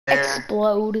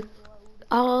explode.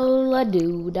 All I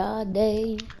do da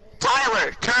day.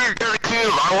 Tyler, turn to the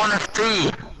cube. I want to see.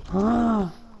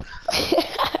 Oh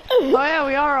yeah,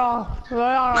 we are all. We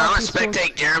are all. No, I'm gonna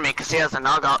spectate Jeremy because he has the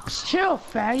knock-ups. Chill,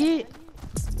 faggot.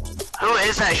 Who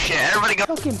is that shit? Everybody go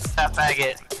Fucking that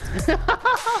faggot.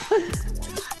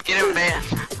 Get him, man.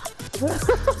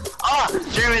 Oh,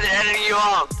 Jeremy, they're editing you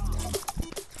off.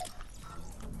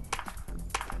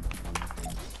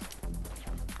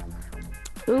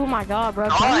 Oh my god, bro. Oh,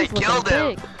 I Bunny's killed looking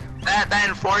him. big. That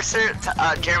enforcer,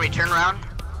 Jeremy, turn around.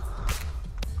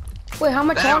 Wait, how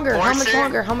much That longer? How much enforcer,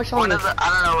 longer? How much One longer? of the, I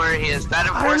don't know where he is. That I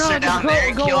don't enforcer know, down just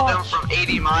there go killed him watch. from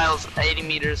 80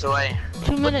 meters away.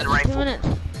 2 minutes, With the 2 minutes.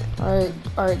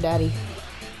 Alright, daddy.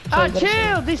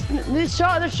 Chill. These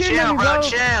shot. They're shooting at Chill, me, bro.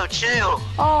 bro. Chill.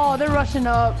 Oh, they're rushing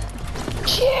up.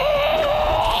 Chill.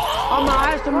 Oh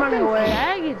my eyes, they're running away.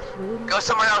 Faggots, dude. Go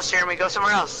somewhere else, Jeremy. Go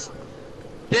somewhere else.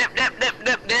 Dip.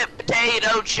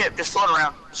 Potato chip. Just float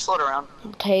around.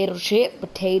 Potato chip. Dip,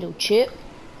 potato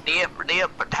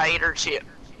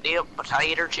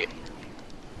chip.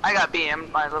 I got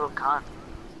BM, my little cunt.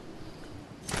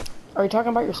 Are you talking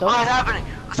about yourself? What's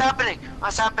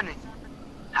happening?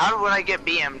 How would I get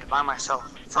BM'd by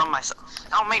myself? From myself?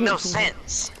 That don't make no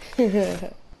sense.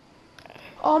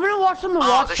 Oh, I'm gonna watch on the Oh,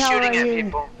 watch they're tower shooting right at here.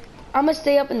 people. I'm gonna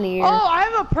stay up in the air. Oh, I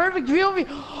have a perfect view of you.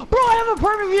 Bro, I have a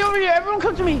perfect view over here. Everyone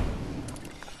come to me.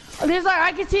 There's like,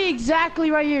 I can see exactly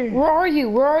right here. Where are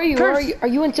you? Are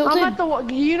you in Tilted? I'm at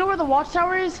the, you know where the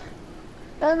watchtower is?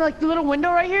 And like the little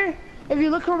window right here? If you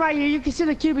look from right here, you can see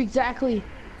the cube exactly.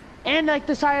 And like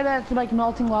the side of that's like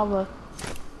melting lava.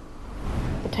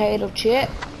 Potato chip.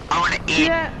 I wanna eat.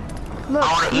 Yeah. Look,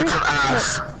 I wanna eat some look.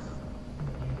 ass.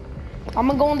 I'm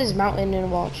gonna go on this mountain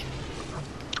and watch.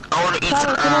 I wanna eat Tyler,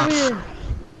 some come over ass. here.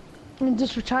 And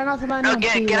just try not to let No, anyone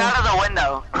see get you. out of the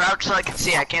window. Crouch so I can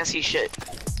see. I can't see shit.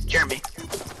 Jeremy.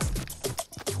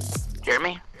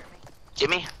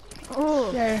 Jimmy.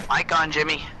 Oh, There. Mic on,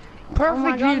 Jimmy. Perfect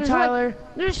my God, view, there's Tyler.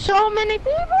 there's so many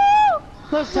people!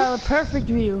 Look, Tyler, perfect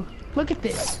view. Look at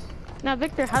this. Now,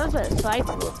 Victor, how does that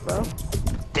cipher look, bro?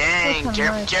 Dang, That's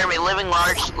kinda nice. Jeremy, living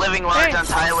large Hey. on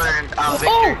Tyler and Victor.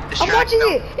 Oh, I'm Distract watching them.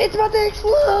 it. It's about to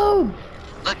explode.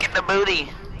 Look at the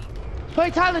booty.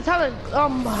 Wait, Tyler,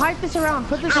 hide this around.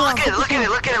 Put this No, around. look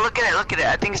at it.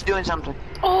 I think it's doing something.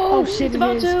 Oh, shit, it's it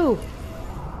about is. to.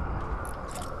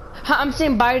 I'm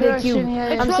saying bye to the Good cube. shit,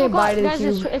 yeah, yeah. I'm saying bye to the guys,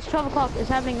 cube. it's 12 o'clock. It's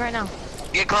happening right now.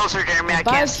 Get closer, Jeremy. I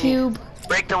Bye can't see. cube.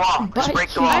 Break the wall. Just Bye, break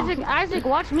the cube. wall. Isaac,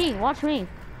 watch me.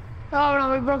 Oh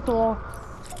no, we broke the wall.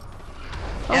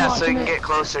 Yeah, I'm so you can watching it. get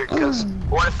closer. Cause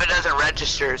what if it doesn't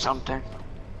register or something?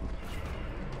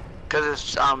 Cause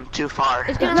it's too far.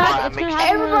 It's gonna That's why happen. I It's make gonna sure.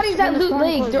 happen. Everybody's when at the Loot storm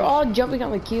Lake. closes. They're all jumping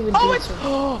on the cube and Oh, doing it's. something.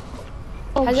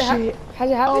 Oh Has it shit.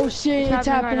 Has it happened? Oh shit, It's it's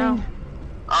happening right happening.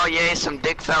 Oh yay, some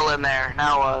dick fell in there.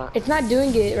 Now It's not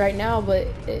doing it right now, but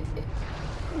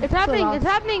It's happening. loud. It's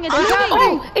happening. It's Oh,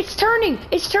 happening. oh, it's turning.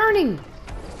 It's turning.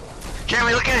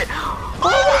 Jeremy, look at it.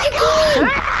 Oh my god!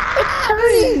 It's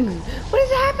turning. What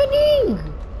is happening?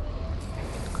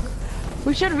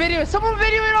 We should video it. Someone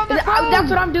video it on their phone. That's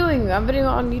what I'm doing. I'm videoing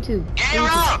on YouTube. Gabriel,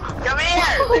 come here.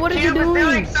 The What are you cube is doing?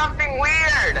 doing something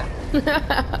weird.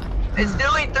 It's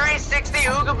doing 360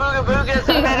 ooga booga boogas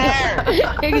in midair.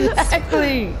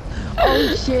 Exactly.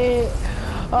 Oh shit.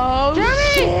 Oh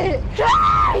shit.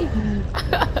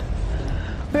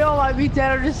 We all might be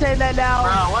dead. I'm just saying that now.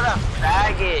 Bro, what a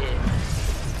faggot.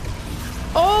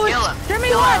 Oh, Kill it's him. Jeremy,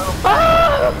 Kill what? him.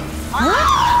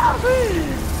 Ah!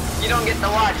 You don't get to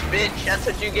watch, bitch. That's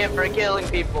what you get for killing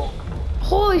people.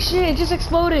 Holy shit! It just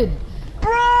exploded.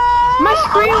 Bro! My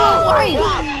screen went white.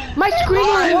 My screen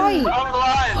went white. I'm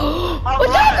blind. I'm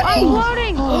What's blind. happening?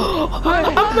 Loading.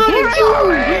 I'm not a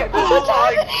dude. What's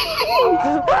happening?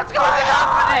 What's going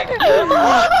on?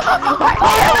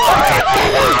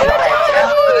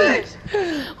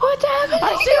 What's happening? I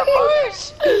see a push!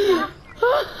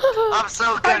 I'm so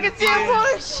I confused. can see a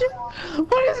push!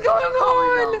 What is going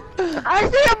on? I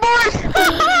see a bush.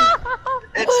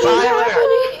 It's What's Tyler.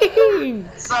 happening?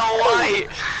 So white.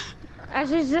 I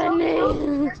see Sydney.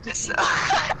 It's,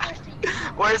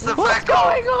 where's the What's freckle?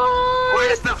 going on?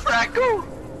 Where's the freckle?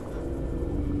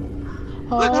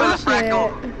 Oh, Look for the shit. freckle.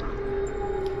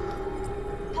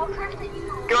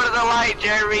 Go to the light,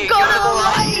 Jeremy. Go to the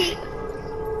light.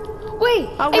 Wait,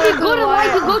 I'm if you gonna go to the light,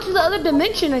 light. you go to the other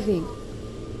dimension, I think.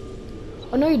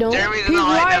 Oh no, you don't. Jeremy's in He's the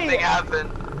light, right. nothing happened.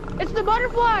 It's the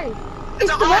butterfly.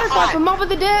 It's the butterfly from Mob of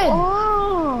the Dead.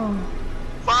 Oh.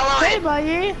 Follow Hey, it.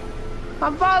 buddy.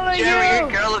 I'm following Jeremy, your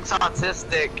you. girl looks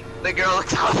autistic. The girl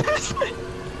looks autistic.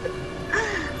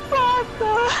 What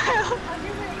the hell?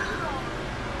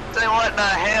 Say what the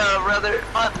hell, brother?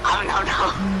 What? Oh,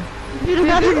 no. Dude,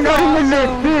 imagine nutting in this.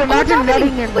 Dude, imagine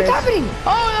nutting in What's this. happening?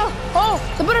 Oh, no.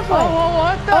 Oh, The butterfly. oh,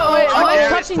 what the? Oh, wait, oh, oh,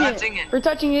 it's Jeremy's touching it. touching it. We're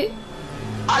touching it.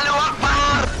 Allahu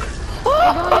Akbar.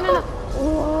 Oh,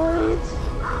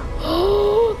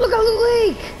 What? look at the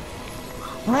lake.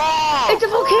 Bro. It's a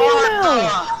volcano What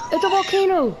now. It's a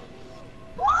volcano.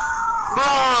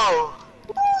 Bro.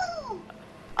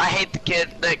 I hate the kid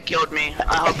that killed me.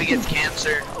 I hope he gets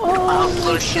cancer. I hope the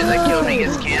little shit that killed me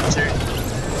gets cancer.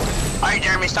 Alright,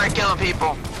 Jeremy, start killing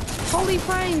people. Holy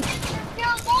Frank.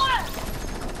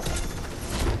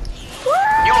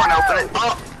 You wanna open it?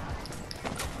 Oh!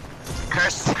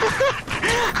 Curse.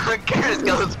 Curse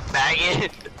goes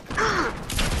faggot.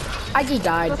 I just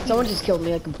died. Someone just killed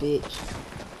me like a bitch.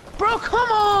 Bro, come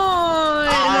on.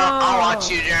 I'll watch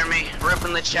you, Jeremy. Rip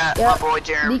in the chat, Yep. my boy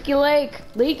Jeremy. Leaky Lake.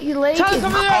 Leaky Lake. Tyler, is-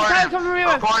 come here. Tyler, come for me.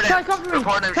 Report Tyler, him. come for me.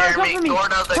 Report him, Tyler, come Jeremy. for me.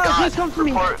 Gord of the Tyler, God. please come for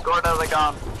me. Report Gord of the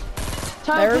God.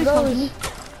 Tyler, There it please come for goes. me.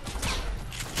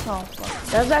 Oh, fuck.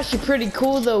 That was actually pretty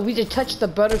cool though. We just touched the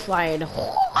butterfly and Alright,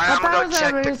 I I'm thought it gonna was go a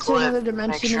check the race to clip. another Make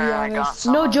dimension, to sure be I got honest.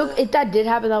 some no of joke. it. If that did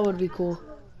happen, that would be cool.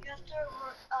 You have to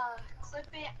clip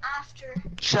it after.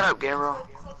 Shut up, Gabriel.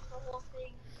 Clip the whole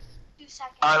thing. 2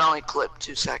 seconds. I'd only clip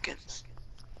 2 seconds.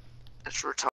 That's retarded.